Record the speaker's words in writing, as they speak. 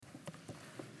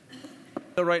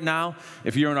right now.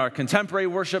 If you're in our contemporary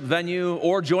worship venue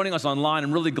or joining us online,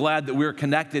 I'm really glad that we're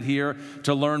connected here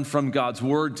to learn from God's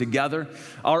Word together.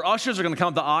 Our ushers are going to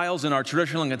count the aisles in our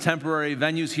traditional and contemporary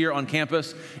venues here on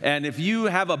campus. And if you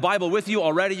have a Bible with you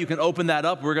already, you can open that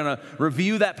up. We're going to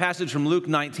review that passage from Luke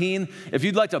 19. If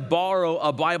you'd like to borrow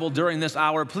a Bible during this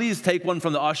hour, please take one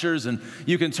from the ushers and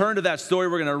you can turn to that story.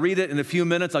 We're going to read it in a few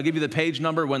minutes. I'll give you the page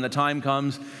number when the time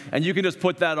comes. And you can just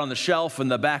put that on the shelf in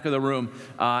the back of the room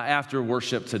after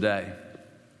worship today.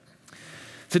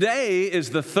 Today is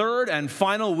the third and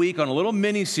final week on a little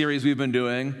mini-series we've been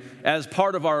doing as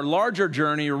part of our larger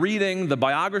journey reading the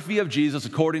biography of Jesus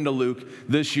according to Luke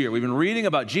this year. We've been reading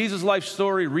about Jesus' life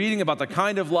story, reading about the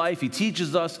kind of life he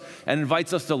teaches us and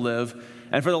invites us to live.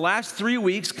 And for the last 3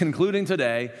 weeks, concluding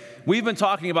today, we've been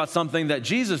talking about something that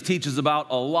Jesus teaches about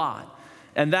a lot,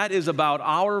 and that is about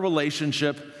our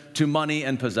relationship to money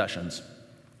and possessions.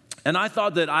 And I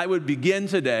thought that I would begin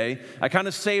today, I kind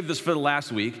of saved this for the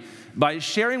last week, by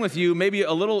sharing with you maybe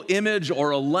a little image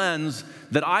or a lens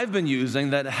that I've been using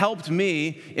that helped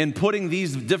me in putting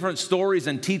these different stories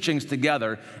and teachings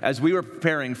together as we were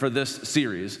preparing for this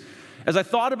series. As I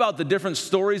thought about the different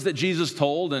stories that Jesus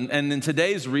told, and in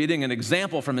today's reading, an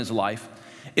example from his life,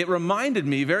 it reminded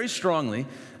me very strongly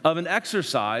of an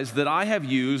exercise that I have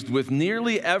used with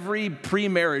nearly every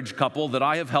pre-marriage couple that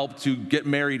I have helped to get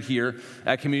married here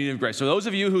at Community of Grace. So those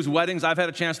of you whose weddings I've had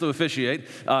a chance to officiate,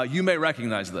 you may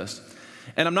recognize this.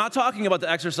 And I'm not talking about the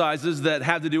exercises that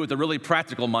have to do with the really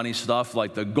practical money stuff,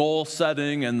 like the goal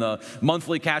setting and the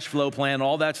monthly cash flow plan,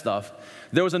 all that stuff.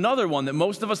 There was another one that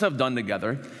most of us have done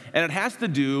together, and it has to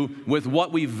do with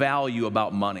what we value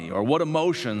about money or what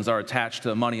emotions are attached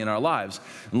to money in our lives.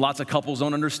 And lots of couples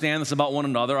don't understand this about one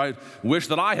another. I wish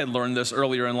that I had learned this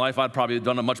earlier in life. I'd probably have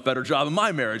done a much better job in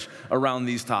my marriage around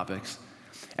these topics.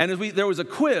 And there was a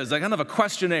quiz, kind of a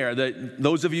questionnaire that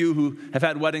those of you who have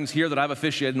had weddings here that I've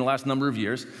officiated in the last number of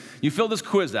years, you fill this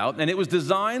quiz out, and it was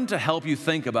designed to help you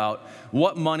think about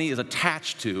what money is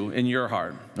attached to in your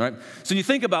heart, right? So you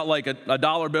think about like a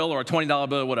dollar bill or a $20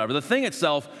 bill or whatever. The thing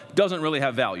itself doesn't really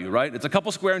have value, right? It's a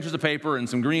couple square inches of paper and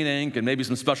some green ink and maybe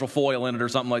some special foil in it or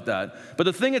something like that. But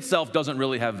the thing itself doesn't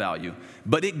really have value,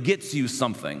 but it gets you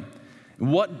something.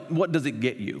 What does it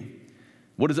get you?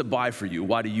 What does it buy for you?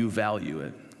 Why do you value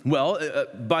it? Well,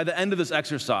 by the end of this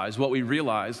exercise, what we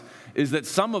realize is that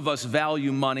some of us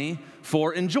value money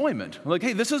for enjoyment. We're like,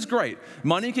 hey, this is great.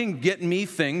 Money can get me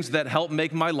things that help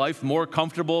make my life more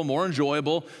comfortable, more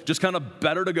enjoyable, just kind of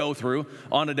better to go through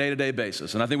on a day-to-day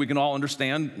basis. And I think we can all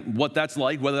understand what that's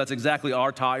like, whether that's exactly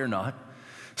our tie or not.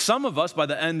 Some of us, by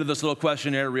the end of this little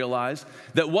questionnaire, realize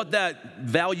that what that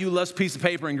valueless piece of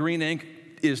paper and green ink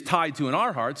is tied to in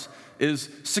our hearts is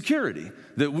security.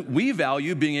 That we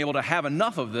value being able to have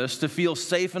enough of this to feel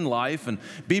safe in life and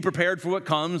be prepared for what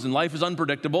comes, and life is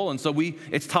unpredictable, and so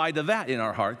it's tied to that in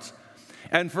our hearts.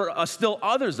 And for still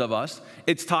others of us,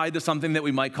 it's tied to something that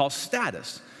we might call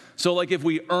status. So like if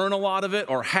we earn a lot of it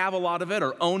or have a lot of it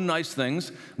or own nice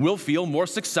things, we'll feel more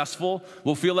successful.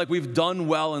 We'll feel like we've done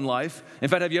well in life. In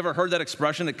fact, have you ever heard that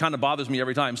expression? It kind of bothers me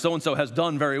every time. So-and-so has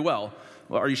done very well.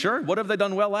 Well, are you sure? What have they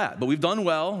done well at? But we've done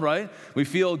well, right? We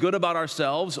feel good about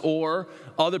ourselves, or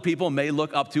other people may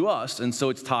look up to us, and so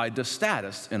it's tied to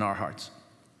status in our hearts.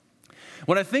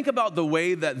 When I think about the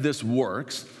way that this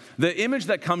works, the image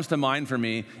that comes to mind for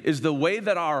me is the way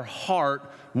that our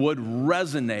heart would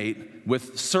resonate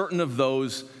with certain of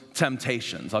those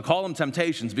temptations. I'll call them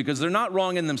temptations because they're not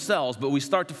wrong in themselves, but we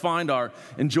start to find our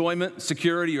enjoyment,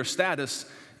 security, or status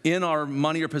in our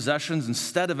money or possessions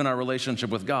instead of in our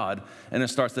relationship with God, and it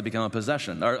starts to become a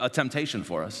possession or a temptation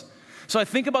for us. So I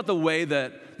think about the way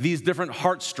that these different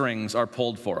heartstrings are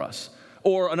pulled for us.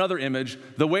 Or another image,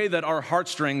 the way that our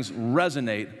heartstrings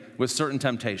resonate with certain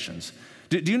temptations.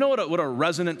 Do you know what a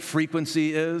resonant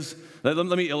frequency is? Let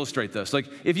me illustrate this. Like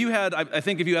if you had, I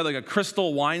think if you had like a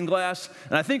crystal wine glass,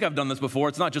 and I think I've done this before,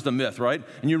 it's not just a myth, right?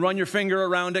 And you run your finger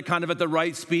around it kind of at the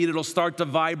right speed, it'll start to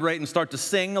vibrate and start to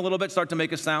sing a little bit, start to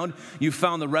make a sound. You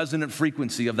found the resonant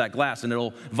frequency of that glass and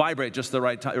it'll vibrate just the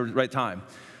right time.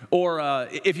 Or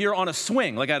if you're on a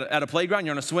swing, like at a playground,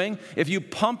 you're on a swing, if you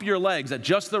pump your legs at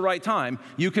just the right time,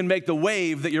 you can make the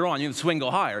wave that you're on, you can swing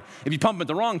go higher. If you pump them at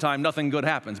the wrong time, nothing good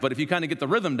happens. But if you kind of get the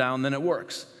rhythm down, then it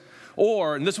works.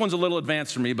 Or, and this one's a little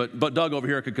advanced for me, but Doug over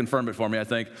here could confirm it for me, I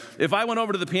think. If I went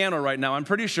over to the piano right now, I'm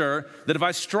pretty sure that if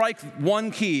I strike one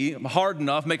key hard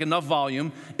enough, make enough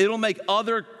volume, it'll make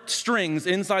other strings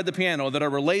inside the piano that are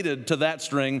related to that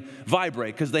string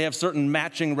vibrate because they have certain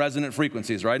matching resonant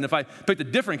frequencies, right? And if I picked a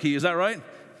different key, is that right?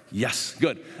 Yes,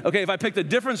 good. Okay, if I picked a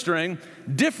different string,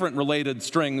 different related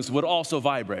strings would also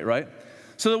vibrate, right?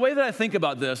 So the way that I think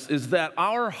about this is that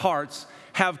our hearts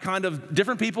have kind of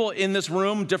different people in this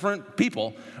room, different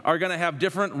people are going to have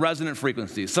different resonant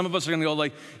frequencies. Some of us are going to go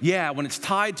like, yeah, when it's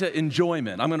tied to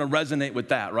enjoyment, I'm going to resonate with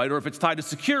that, right? Or if it's tied to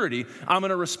security, I'm going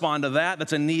to respond to that.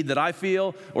 That's a need that I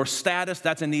feel. Or status,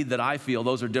 that's a need that I feel.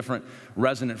 Those are different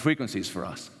resonant frequencies for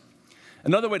us.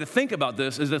 Another way to think about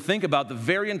this is to think about the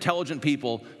very intelligent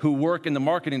people who work in the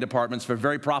marketing departments for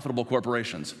very profitable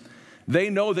corporations. They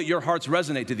know that your hearts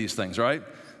resonate to these things, right?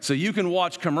 So you can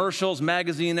watch commercials,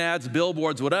 magazine ads,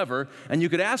 billboards, whatever, and you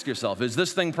could ask yourself, is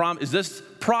this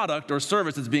product or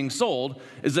service that's being sold,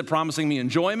 is it promising me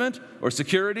enjoyment or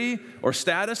security or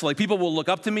status? Like people will look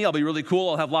up to me, I'll be really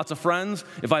cool, I'll have lots of friends.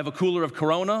 If I have a cooler of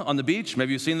Corona on the beach,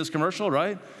 maybe you've seen this commercial,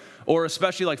 right? Or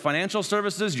especially like financial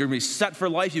services, you're going to be set for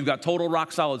life. You've got total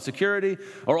rock solid security,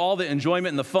 or all the enjoyment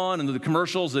and the fun and the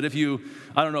commercials that if you,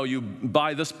 you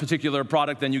buy this particular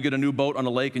product, then you get a new boat on a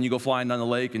lake and you go flying down the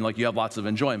lake and like you have lots of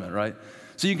enjoyment, right?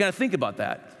 So you kind of think about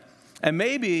that. And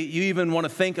maybe you even want to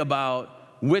think about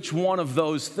which one of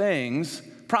those things,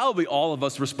 probably all of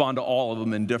us respond to all of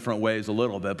them in different ways a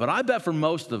little bit, but I bet for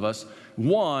most of us,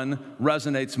 one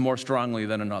resonates more strongly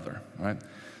than another, right?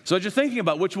 So as you're thinking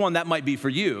about which one that might be for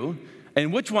you,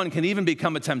 and which one can even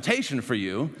become a temptation for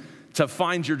you to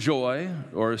find your joy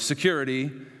or security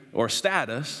or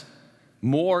status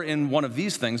more in one of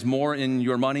these things, more in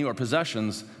your money or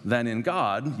possessions than in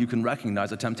God, you can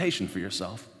recognize a temptation for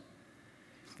yourself.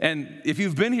 And if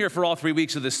you've been here for all 3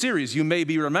 weeks of this series, you may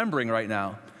be remembering right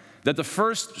now that the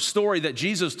first story that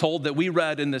Jesus told that we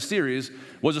read in this series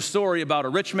was a story about a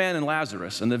rich man and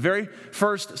Lazarus. And the very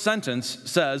first sentence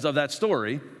says of that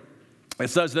story, it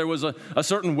says there was a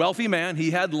certain wealthy man,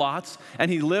 he had lots, and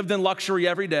he lived in luxury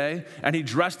every day, and he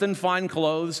dressed in fine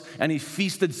clothes, and he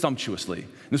feasted sumptuously.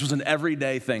 This was an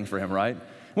everyday thing for him, right?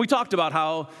 We talked about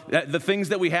how the things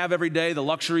that we have every day, the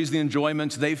luxuries, the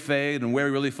enjoyments, they fade, and where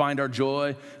we really find our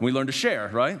joy, and we learn to share,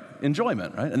 right?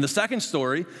 Enjoyment, right? And the second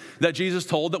story that Jesus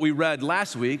told that we read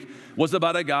last week was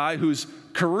about a guy whose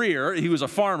career, he was a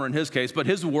farmer in his case, but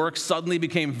his work suddenly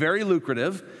became very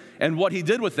lucrative, and what he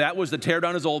did with that was to tear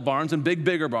down his old barns and build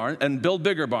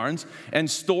bigger barns and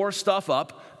store stuff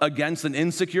up against an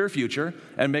insecure future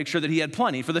and make sure that he had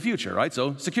plenty for the future, right?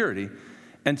 So security.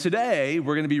 And today,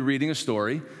 we're going to be reading a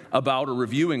story about, or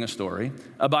reviewing a story,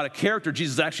 about a character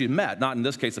Jesus actually met, not in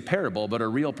this case a parable, but a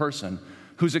real person,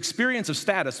 whose experience of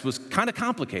status was kind of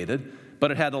complicated,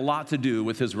 but it had a lot to do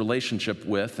with his relationship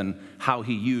with and how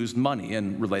he used money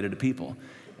and related to people.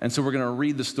 And so we're going to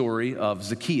read the story of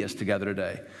Zacchaeus together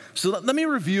today. So let me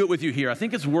review it with you here. I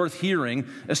think it's worth hearing,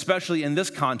 especially in this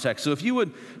context. So if you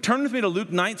would turn with me to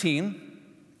Luke 19,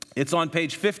 it's on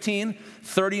page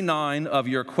 1539 of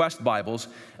your Quest Bibles.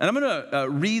 And I'm going to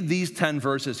read these 10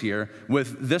 verses here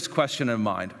with this question in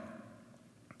mind.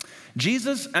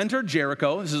 Jesus entered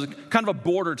Jericho. This is kind of a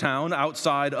border town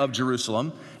outside of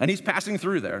Jerusalem, and he's passing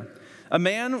through there. A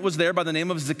man was there by the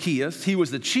name of Zacchaeus. He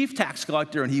was the chief tax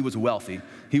collector, and he was wealthy.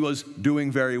 He was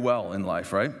doing very well in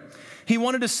life, right? He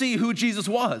wanted to see who Jesus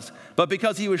was, but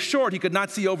because he was short, he could not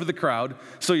see over the crowd.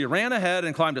 So he ran ahead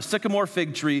and climbed a sycamore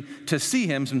fig tree to see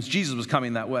him since Jesus was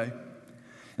coming that way.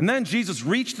 And then Jesus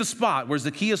reached the spot where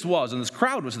Zacchaeus was, and this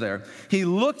crowd was there. He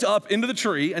looked up into the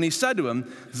tree, and he said to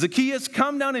him, "Zacchaeus,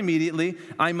 come down immediately.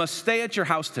 I must stay at your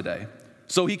house today."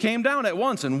 So he came down at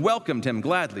once and welcomed him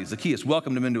gladly. Zacchaeus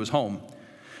welcomed him into his home.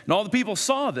 And all the people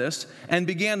saw this and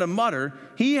began to mutter,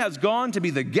 "He has gone to be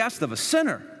the guest of a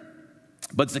sinner."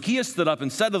 But Zacchaeus stood up and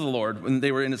said to the Lord, when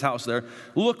they were in his house there,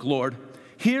 "Look, Lord,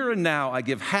 here and now I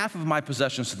give half of my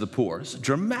possessions to the poor." It's a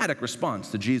dramatic response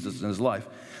to Jesus in his life.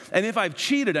 "And if I've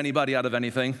cheated anybody out of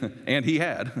anything," and he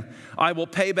had, "I will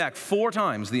pay back 4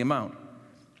 times the amount."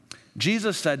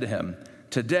 Jesus said to him,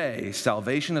 "Today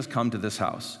salvation has come to this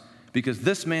house, because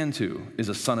this man too is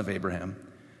a son of Abraham.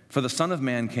 For the Son of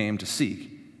Man came to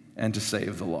seek and to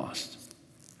save the lost."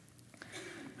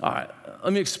 All right,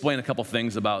 let me explain a couple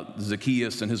things about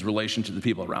Zacchaeus and his relation to the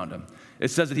people around him. It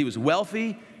says that he was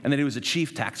wealthy and that he was a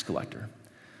chief tax collector.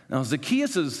 Now,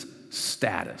 Zacchaeus'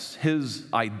 status, his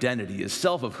identity, his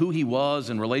self of who he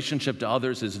was in relationship to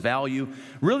others, his value,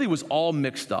 really was all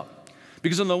mixed up.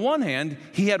 Because on the one hand,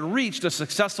 he had reached a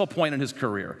successful point in his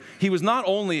career. He was not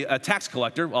only a tax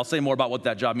collector, I'll say more about what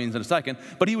that job means in a second,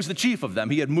 but he was the chief of them.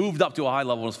 He had moved up to a high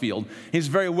level in his field. He's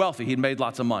very wealthy. He'd made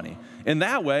lots of money. In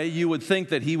that way, you would think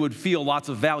that he would feel lots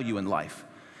of value in life.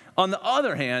 On the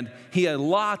other hand, he had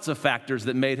lots of factors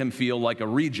that made him feel like a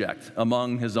reject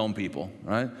among his own people,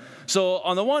 right? So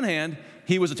on the one hand,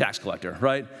 he was a tax collector,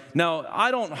 right? Now,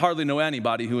 I don't hardly know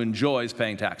anybody who enjoys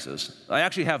paying taxes. I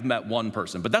actually have met one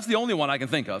person, but that's the only one I can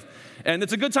think of. And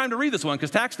it's a good time to read this one because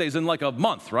tax day is in like a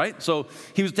month, right? So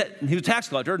he was a tax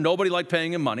collector. Nobody liked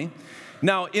paying him money.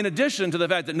 Now, in addition to the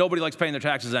fact that nobody likes paying their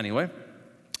taxes anyway,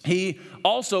 he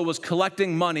also was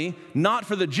collecting money not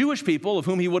for the Jewish people of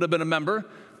whom he would have been a member,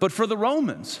 but for the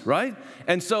Romans, right?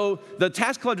 And so the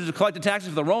tax collectors who collected taxes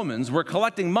for the Romans were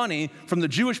collecting money from the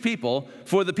Jewish people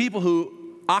for the people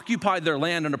who occupied their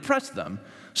land and oppressed them.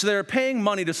 So they were paying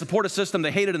money to support a system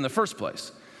they hated in the first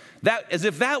place. As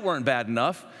if that weren't bad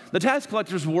enough, the tax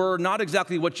collectors were not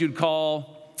exactly what you'd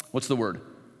call, what's the word?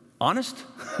 Honest,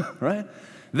 right?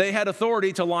 They had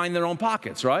authority to line their own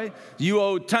pockets, right? You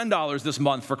owe $10 this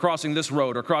month for crossing this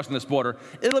road or crossing this border.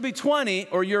 It'll be $20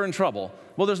 or you're in trouble.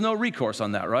 Well, there's no recourse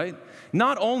on that, right?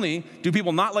 Not only do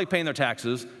people not like paying their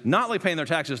taxes, not like paying their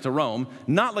taxes to Rome,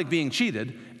 not like being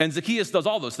cheated, and Zacchaeus does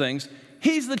all those things,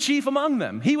 he's the chief among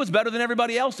them. He was better than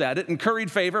everybody else at it and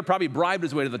curried favor, probably bribed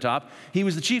his way to the top. He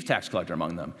was the chief tax collector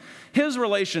among them. His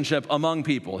relationship among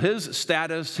people, his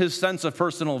status, his sense of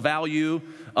personal value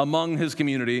among his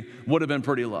community would have been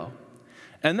pretty low.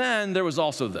 And then there was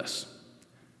also this.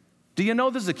 Do you know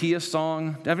the Zacchaeus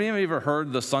song? Have any of you ever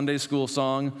heard the Sunday school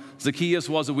song, Zacchaeus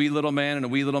was a wee little man and a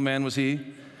wee little man was he?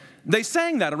 They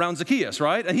sang that around Zacchaeus,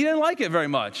 right? And he didn't like it very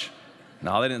much.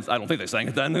 No, they didn't. I don't think they sang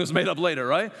it then. It was made up later,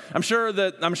 right? I'm sure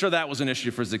that was an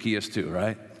issue for Zacchaeus too,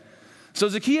 right? So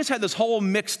Zacchaeus had this whole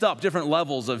mixed up different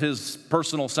levels of his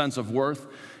personal sense of worth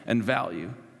and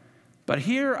value. But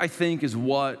here, I think, is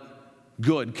what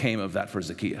good came of that for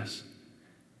Zacchaeus.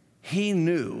 He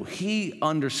knew, he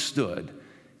understood,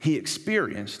 he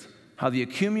experienced how the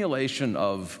accumulation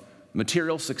of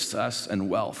material success and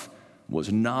wealth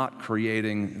was not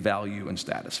creating value and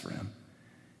status for him.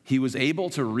 He was able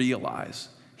to realize,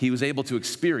 he was able to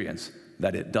experience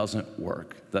that it doesn't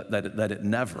work, that it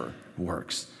never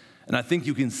works. And I think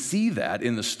you can see that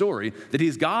in the story, that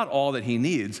he's got all that he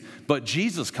needs, but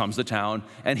Jesus comes to town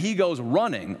and he goes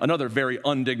running, another very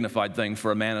undignified thing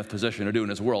for a man of position to do in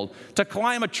his world, to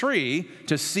climb a tree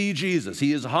to see Jesus.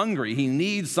 He is hungry, he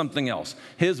needs something else.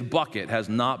 His bucket has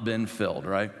not been filled,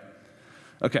 right?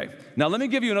 Okay, now let me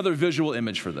give you another visual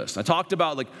image for this. I talked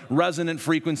about like resonant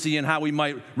frequency and how we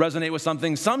might resonate with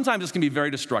something. Sometimes this can be very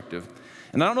destructive.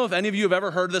 And I don't know if any of you have ever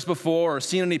heard this before or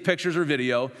seen any pictures or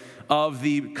video of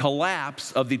the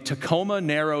collapse of the Tacoma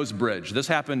Narrows Bridge. This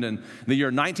happened in the year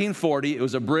 1940. It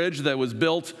was a bridge that was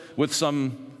built with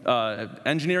some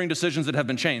engineering decisions that have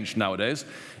been changed nowadays.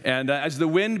 And as the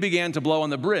wind began to blow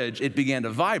on the bridge, it began to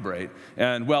vibrate.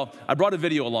 And well, I brought a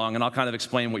video along and I'll kind of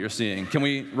explain what you're seeing. Can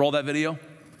we roll that video?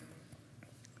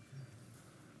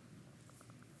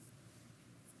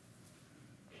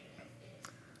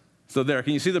 So there,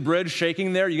 can you see the bridge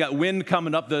shaking there? You got wind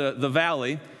coming up the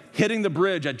valley, hitting the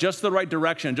bridge at just the right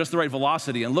direction, just the right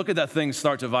velocity, and look at that thing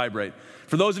start to vibrate.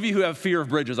 For those of you who have fear of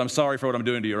bridges, I'm sorry for what I'm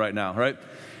doing to you right now, right?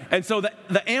 And so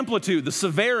the amplitude, the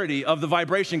severity of the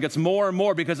vibration gets more and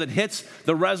more because it hits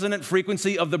the resonant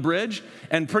frequency of the bridge,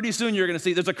 and pretty soon you're gonna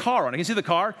see, there's a car on it. You can see the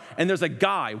car, and there's a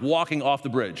guy walking off the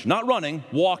bridge. Not running,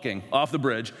 walking off the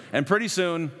bridge, and pretty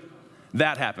soon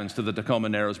that happens to the Tacoma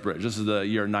Narrows Bridge. This is the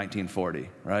year 1940,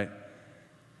 right?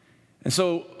 And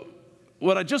so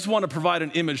what I just want to provide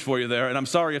an image for you there, and I'm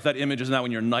sorry if that image is now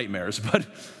in your nightmares, but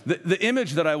the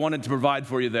image that I wanted to provide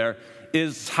for you there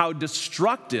is how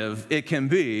destructive it can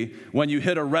be when you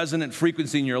hit a resonant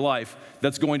frequency in your life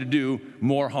that's going to do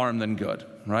more harm than good,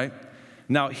 right?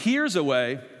 Now, here's a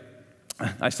way.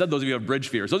 I said those of you who have bridge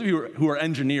fears. Those of you who are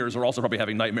engineers are also probably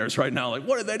having nightmares right now, like,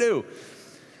 what did they do?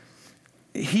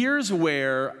 Here's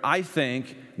where I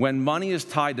think when money is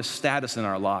tied to status in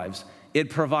our lives, it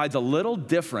provides a little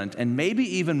different and maybe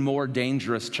even more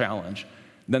dangerous challenge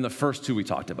than the first two we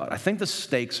talked about. I think the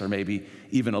stakes are maybe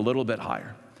even a little bit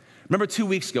higher. Remember 2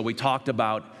 weeks ago, we talked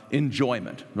about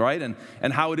enjoyment, right?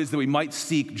 And how it is that we might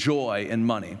seek joy in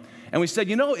money. And we said,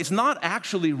 it's not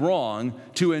actually wrong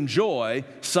to enjoy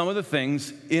some of the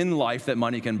things in life that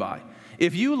money can buy.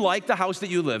 If you like the house that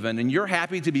you live in and you're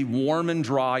happy to be warm and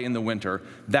dry in the winter,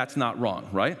 that's not wrong,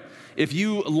 right? If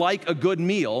you like a good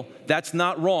meal, that's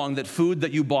not wrong that food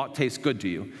that you bought tastes good to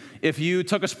you. If you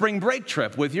took a spring break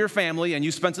trip with your family and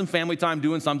you spent some family time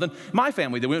doing something, my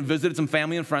family, they went and visited some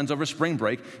family and friends over spring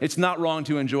break, it's not wrong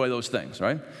to enjoy those things,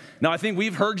 right? Now, I think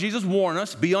we've heard Jesus warn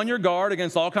us, be on your guard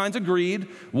against all kinds of greed,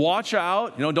 watch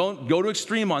out, don't go to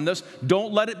extreme on this,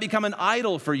 don't let it become an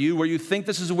idol for you where you think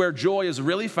this is where joy is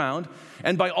really found,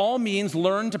 and by all means,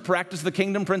 learn to practice the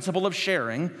kingdom principle of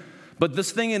sharing. But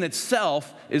this thing in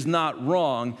itself is not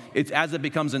wrong. It's as it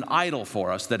becomes an idol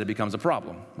for us that it becomes a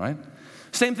problem, right?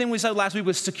 Same thing we said last week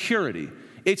with security.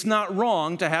 It's not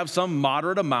wrong to have some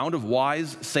moderate amount of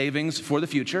wise savings for the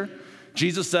future.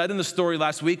 Jesus said in the story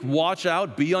last week, watch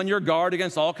out, be on your guard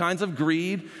against all kinds of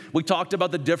greed. We talked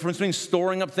about the difference between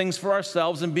storing up things for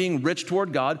ourselves and being rich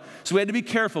toward God. So we had to be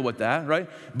careful with that, right?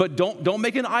 But don't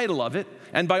make an idol of it.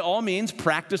 And by all means,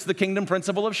 practice the kingdom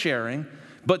principle of sharing.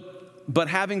 But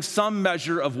having some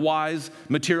measure of wise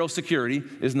material security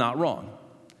is not wrong.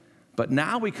 But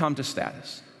now we come to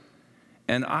status.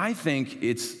 And I think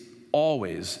it's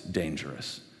always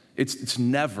dangerous. It's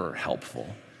never helpful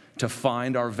to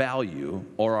find our value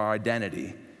or our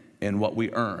identity in what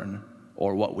we earn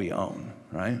or what we own,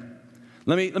 right?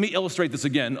 Let me illustrate this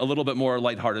again a little bit more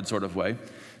lighthearted sort of way.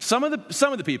 Some of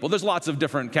the people, there's lots of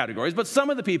different categories, but some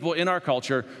of the people in our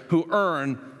culture who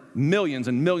earn millions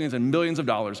and millions and millions of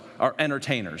dollars are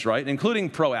entertainers, right? Including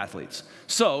pro athletes.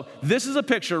 So this is a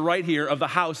picture right here of the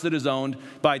house that is owned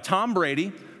by Tom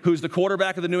Brady, who's the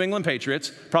quarterback of the New England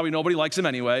Patriots. Probably nobody likes him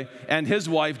anyway. And his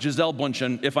wife, Gisele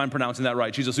Bündchen, if I'm pronouncing that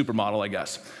right. She's a supermodel, I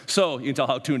guess. So you can tell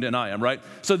how tuned in I am, right?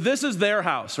 So this is their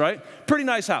house, right? Pretty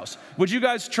nice house. Would you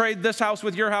guys trade this house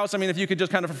with your house? I mean, if you could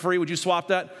just kind of for free, would you swap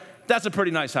that? That's a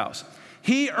pretty nice house.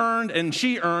 He earned and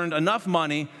she earned enough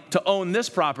money to own this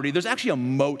property. There's actually a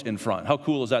moat in front. How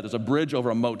cool is that? There's a bridge over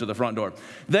a moat to the front door.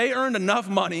 They earned enough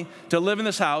money to live in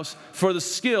this house for the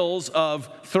skills of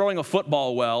throwing a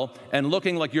football well and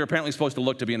looking like you're apparently supposed to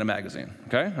look to be in a magazine,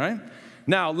 okay, right?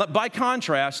 Now, by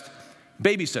contrast,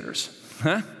 babysitters,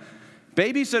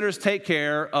 Babysitters take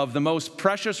care of the most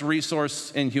precious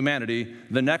resource in humanity,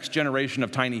 the next generation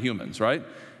of tiny humans, right?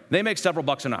 They make several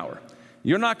bucks an hour.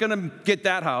 You're not going to get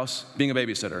that house being a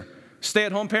babysitter.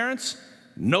 Stay-at-home parents,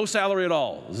 no salary at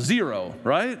all, zero,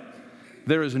 right?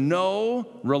 There is no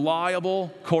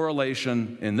reliable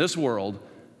correlation in this world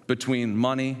between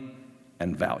money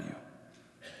and value.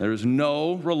 There is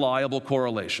no reliable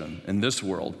correlation in this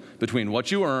world between what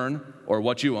you earn or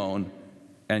what you own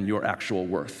and your actual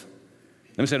worth.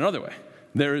 Let me say it another way.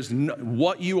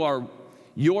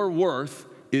 Your worth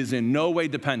is in no way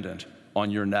dependent on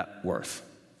your net worth.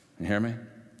 You hear me?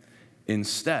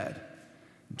 Instead,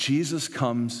 Jesus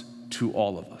comes to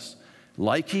all of us,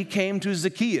 like he came to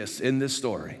Zacchaeus in this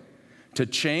story, to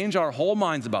change our whole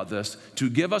minds about this, to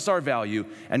give us our value.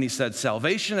 And he said,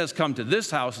 salvation has come to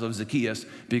this house of Zacchaeus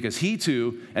because he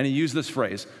too, and he used this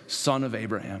phrase, son of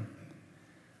Abraham,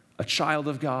 a child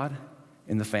of God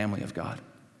in the family of God.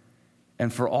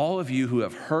 And for all of you who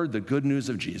have heard the good news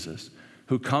of Jesus,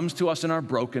 who comes to us in our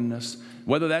brokenness,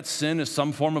 whether that sin is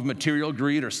some form of material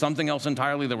greed or something else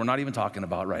entirely that we're not even talking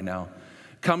about right now,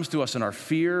 comes to us in our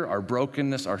fear, our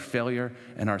brokenness, our failure,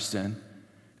 and our sin,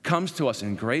 comes to us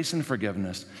in grace and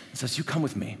forgiveness and says, you come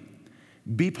with me.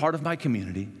 Be part of my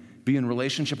community. Be in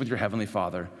relationship with your Heavenly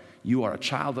Father. You are a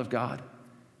child of God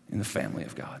in the family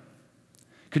of God.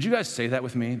 Could you guys say that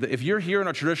with me? That if you're here in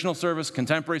a traditional service,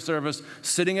 contemporary service,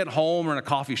 sitting at home or in a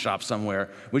coffee shop somewhere,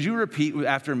 would you repeat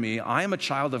after me, I am a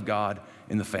child of God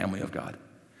in the family of God.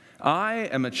 I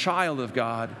am a child of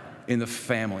God in the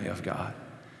family of God.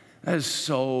 That is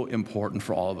so important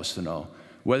for all of us to know.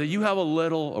 Whether you have a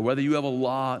little or whether you have a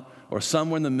lot or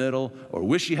somewhere in the middle or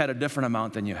wish you had a different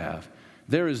amount than you have,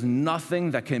 there is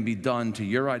nothing that can be done to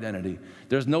your identity.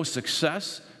 There's no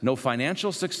success, no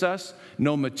financial success,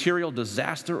 no material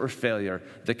disaster or failure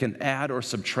that can add or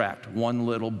subtract one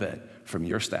little bit from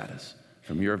your status,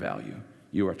 from your value.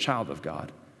 You are a child of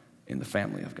God in the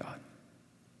family of God.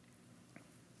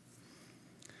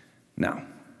 Now,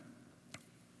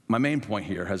 my main point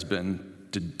here has been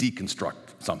to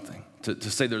deconstruct something, to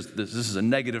say this is a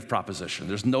negative proposition.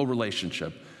 There's no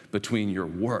relationship between your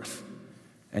worth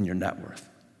and your net worth.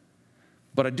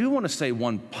 But I do want to say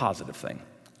one positive thing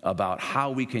about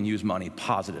how we can use money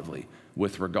positively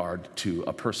with regard to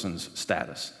a person's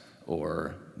status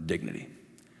or dignity.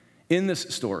 In this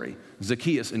story,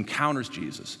 Zacchaeus encounters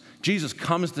Jesus. Jesus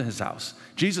comes to his house.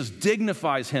 Jesus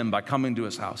dignifies him by coming to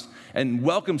his house and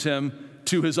welcomes him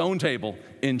to his own table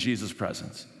in Jesus'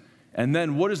 presence. And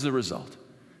then what is the result?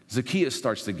 Zacchaeus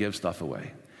starts to give stuff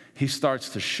away. He starts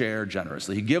to share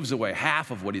generously. He gives away half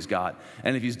of what he's got.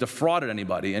 And if he's defrauded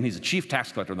anybody, and he's a chief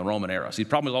tax collector in the Roman era, so he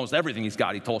probably almost everything he's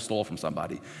got, he stole from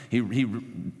somebody. He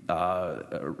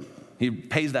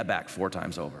pays that back 4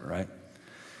 times over, right?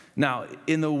 Now,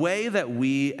 in the way that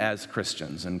we as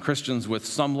Christians, and Christians with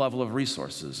some level of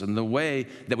resources, and the way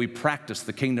that we practice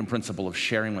the kingdom principle of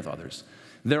sharing with others,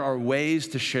 there are ways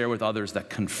to share with others that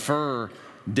confer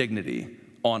dignity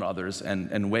on others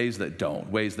and ways that don't,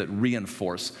 ways that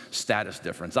reinforce status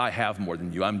difference. I have more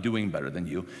than you, I'm doing better than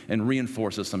you, and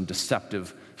reinforces some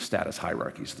deceptive status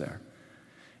hierarchies there.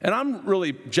 And I'm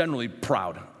really generally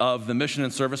proud of the mission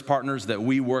and service partners that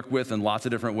we work with in lots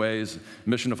of different ways.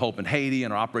 Mission of Hope in Haiti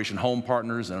and our Operation Home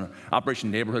partners and our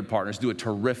Operation Neighborhood partners do a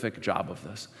terrific job of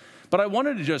this. But I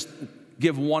wanted to just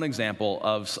give one example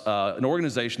of an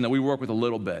organization that we work with a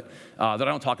little bit that I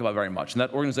don't talk about very much, and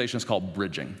that organization is called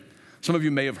Bridging. Some of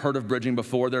you may have heard of Bridging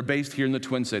before. They're based here in the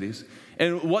Twin Cities.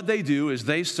 And what they do is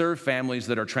they serve families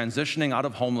that are transitioning out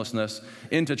of homelessness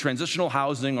into transitional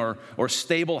housing or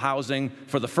stable housing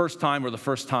for the first time or the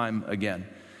first time again.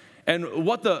 And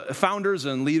what the founders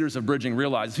and leaders of Bridging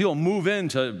realize is people move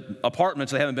into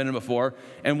apartments they haven't been in before,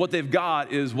 and what they've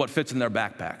got is what fits in their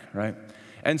backpack, right?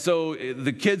 And so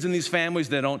the kids in these families,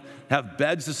 they don't have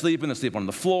beds to sleep in, they sleep on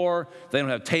the floor. They don't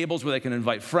have tables where they can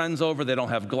invite friends over. They don't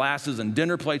have glasses and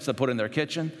dinner plates to put in their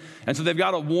kitchen. And so they've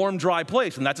got a warm, dry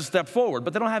place, and that's a step forward.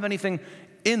 But they don't have anything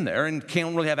in there and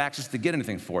can't really have access to get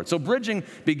anything for it. So Bridging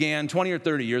began 20 or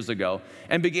 30 years ago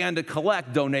and began to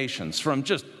collect donations from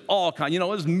just all kinds.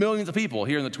 There's millions of people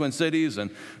here in the Twin Cities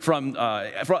and from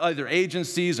either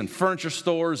agencies and furniture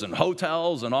stores and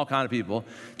hotels and all kinds of people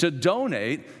to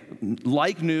donate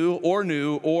like new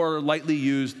or lightly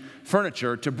used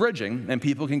furniture to Bridging, and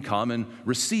people can come and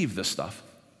receive this stuff.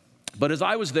 But as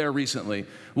I was there recently,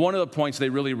 one of the points they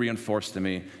really reinforced to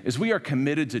me is we are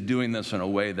committed to doing this in a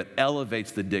way that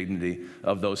elevates the dignity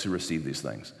of those who receive these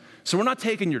things. So we're not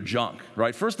taking your junk,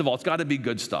 right? First of all, it's got to be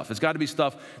good stuff. It's got to be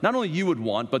stuff not only you would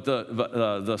want, but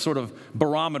the sort of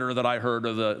barometer that I heard,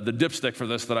 or the dipstick for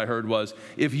this that I heard was,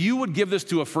 if you would give this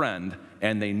to a friend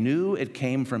and they knew it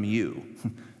came from you,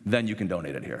 then you can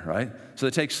donate it here, right? So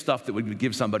it takes stuff that would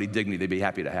give somebody dignity. They'd be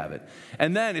happy to have it.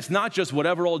 And then it's not just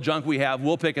whatever old junk we have,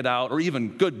 we'll pick it out, or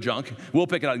even good junk, we'll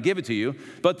pick it out and give it to you.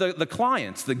 But the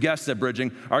clients, the guests at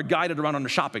Bridging, are guided around on a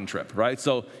shopping trip, right?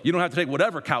 So you don't have to take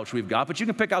whatever couch we've got, but you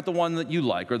can pick out the one that you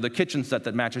like, or the kitchen set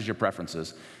that matches your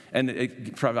preferences. And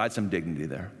it provides some dignity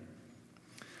there.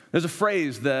 There's a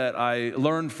phrase that I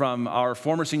learned from our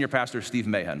former senior pastor, Steve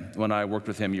Mahan, when I worked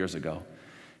with him years ago.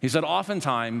 He said,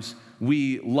 oftentimes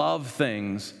we love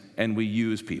things and we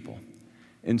use people.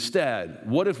 Instead,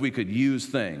 what if we could use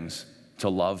things to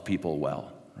love people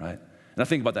well, right? And I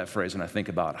think about that phrase, and I think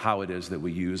about how it is that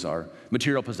we use our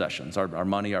material possessions, our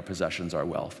money, our possessions, our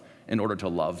wealth, in order to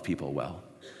love people well.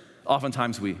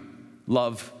 Oftentimes we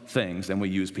love things and we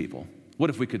use people.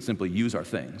 What if we could simply use our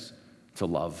things to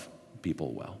love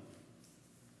people well?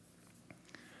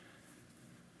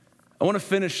 I want to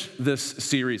finish this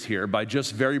series here by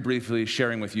just very briefly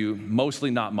sharing with you,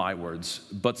 mostly not my words,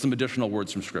 but some additional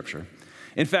words from Scripture.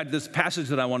 In fact, this passage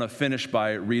that I want to finish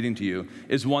by reading to you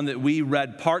is one that we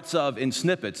read parts of in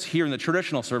snippets here in the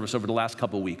traditional service over the last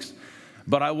couple weeks.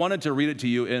 But I wanted to read it to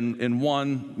you in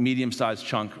one medium-sized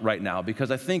chunk right now because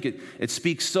I think it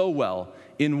speaks so well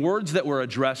in words that were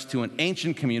addressed to an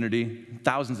ancient community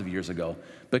thousands of years ago,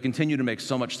 but continue to make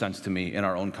so much sense to me in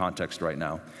our own context right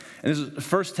now. And this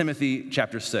is 1 Timothy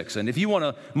chapter 6. And if you want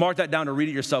to mark that down to read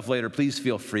it yourself later, please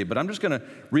feel free. But I'm just going to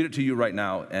read it to you right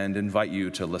now and invite you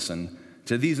to listen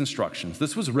to these instructions.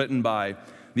 This was written by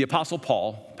the Apostle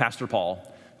Paul, Pastor Paul,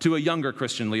 to a younger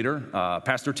Christian leader,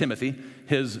 Pastor Timothy,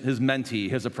 his mentee,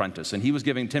 his apprentice. And he was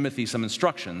giving Timothy some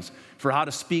instructions for how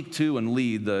to speak to and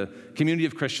lead the community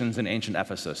of Christians in ancient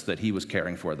Ephesus that he was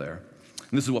caring for there.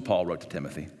 And this is what Paul wrote to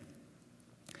Timothy.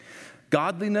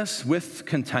 Godliness with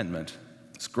contentment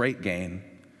is great gain,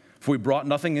 for we brought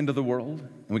nothing into the world,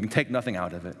 and we can take nothing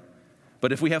out of it.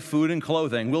 But if we have food and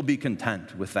clothing, we'll be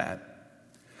content with that.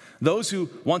 Those who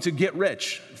want to get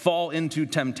rich fall into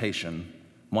temptation,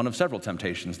 one of several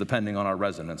temptations, depending on our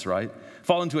resonance, right?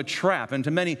 Fall into a trap,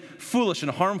 into many foolish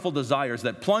and harmful desires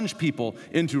that plunge people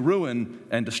into ruin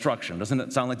and destruction. Doesn't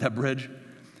it sound like that bridge?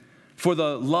 For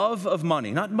the love of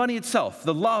money, not money itself,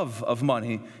 the love of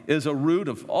money is a root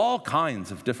of all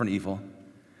kinds of different evil.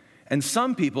 And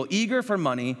some people, eager for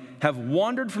money, have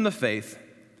wandered from the faith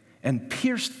and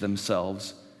pierced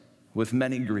themselves with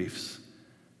many griefs.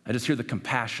 I just hear the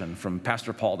compassion from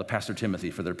Pastor Paul to Pastor Timothy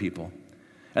for their people.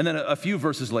 And then a few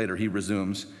verses later, he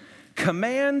resumes,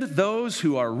 command those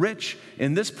who are rich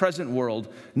in this present world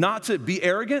not to be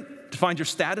arrogant, to find your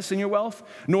status in your wealth,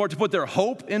 nor to put their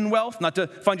hope in wealth, not to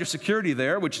find your security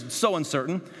there, which is so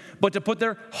uncertain, but to put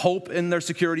their hope in their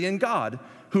security in God,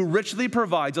 who richly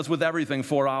provides us with everything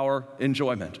for our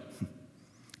enjoyment.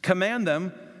 Command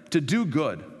them to do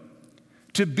good,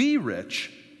 to be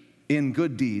rich in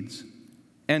good deeds,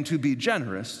 and to be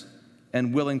generous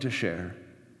and willing to share.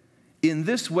 In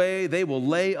this way, they will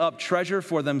lay up treasure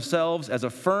for themselves as a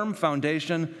firm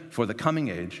foundation for the coming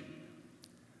age,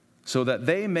 so that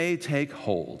they may take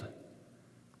hold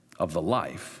of the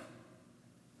life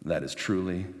that is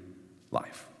truly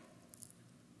life.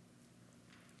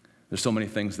 There's so many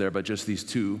things there, but just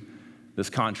this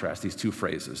contrast, these two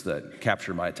phrases that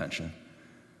capture my attention.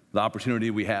 The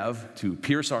opportunity we have to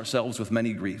pierce ourselves with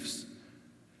many griefs,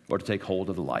 or to take hold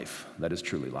of the life that is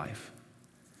truly life.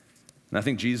 And I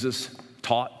think Jesus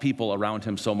taught people around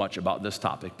him so much about this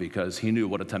topic because he knew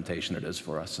what a temptation it is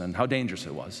for us and how dangerous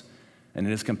it was. And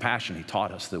in his compassion, he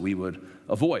taught us that we would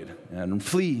avoid and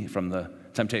flee from the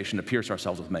temptation to pierce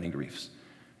ourselves with many griefs,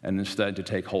 and instead to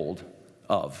take hold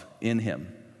of, in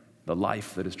him, the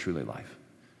life that is truly life.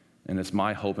 And it's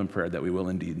my hope and prayer that we will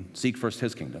indeed seek first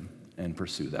his kingdom and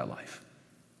pursue that life.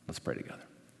 Let's pray together.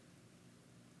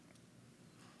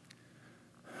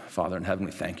 Father in heaven,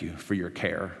 we thank you for your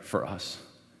care for us,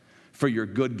 for your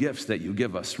good gifts that you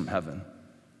give us from heaven,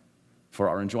 for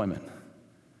our enjoyment,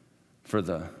 for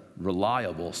the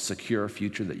reliable, secure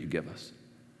future that you give us,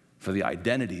 for the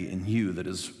identity in you that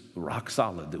is rock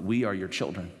solid, that we are your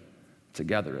children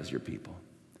together as your people.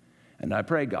 And I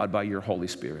pray, God, by your Holy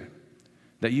Spirit,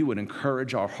 that you would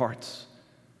encourage our hearts,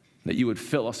 that you would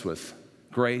fill us with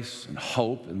grace and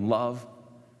hope and love,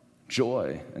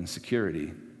 joy and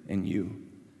security in you.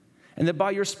 And that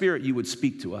by your Spirit you would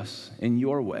speak to us in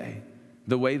your way,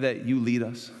 the way that you lead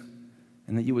us,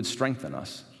 and that you would strengthen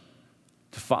us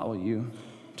to follow you,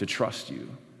 to trust you,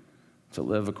 to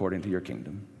live according to your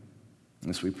kingdom. And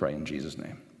this we pray in Jesus'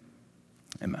 name.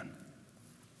 Amen.